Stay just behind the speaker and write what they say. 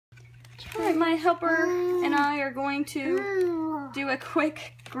Alright, my helper and I are going to do a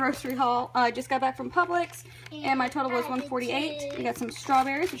quick grocery haul. I just got back from Publix and my total was $148. We got some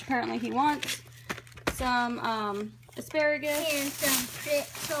strawberries, which apparently he wants. Some asparagus. And some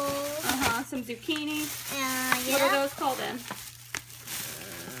pretzels. Some zucchini. Yeah. What are those called then?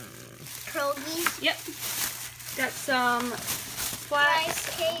 Pierogies. Yep. Got some flat. Rice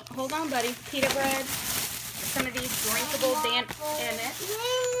cake. Hold on, buddy. Pita bread. Some of these drinkable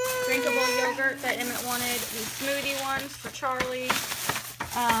drinkable yogurt that Emmett wanted. These smoothie ones for Charlie.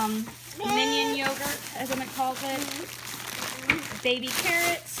 Minion yogurt, as Emmett calls it. Baby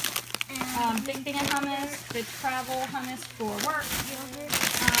carrots. Big thing of hummus. The travel hummus for work.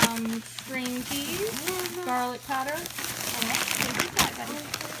 String cheese. Garlic powder.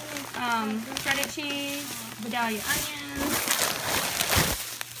 Shredded cheese. Vidalia onions.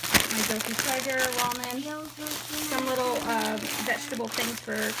 My guilty pleasure ramen. Some little vegetable things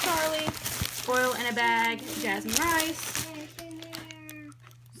for Charlie. Oil in a bag. Jasmine rice.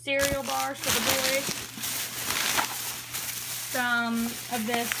 Cereal bars for the boys. Some of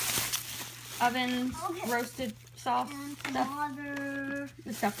this oven roasted soft stuff.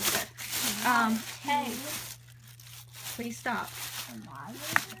 The stuff is good. Hey, please stop.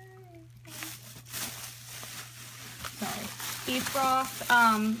 Sorry. Beef broth.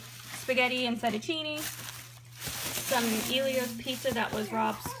 Spaghetti and fettuccine, some Elio's pizza, that was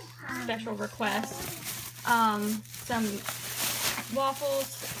Rob's special request, some waffles,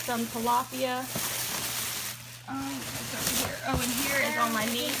 some tilapia, and here is all my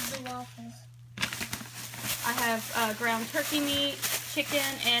meat. I have ground turkey meat,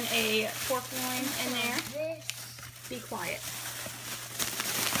 chicken, and a pork loin in there. Be quiet.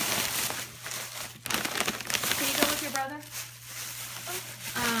 Can you go with your brother?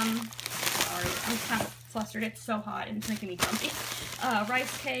 Sorry, I'm kind of flustered. It's so hot and it's making me grumpy.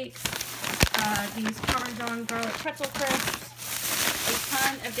 Rice cakes, these Parmesan garlic pretzel crisps, a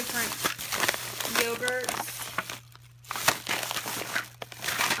ton of different yogurts,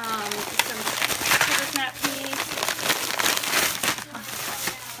 some sugar snap peas.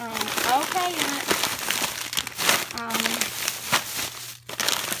 Okay,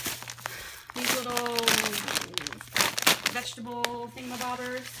 these little vegetable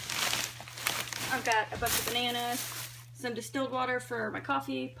thingamabobbers. I've got a bunch of bananas, some distilled water for my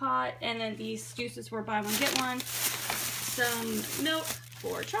coffee pot, and then these juices were buy one get one. Some milk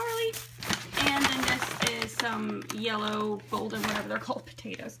for Charlie, and then this is some yellow, golden, whatever they're called,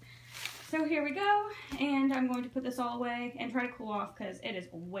 potatoes. So here we go, and I'm going to put this all away and try to cool off because it is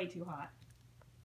way too hot.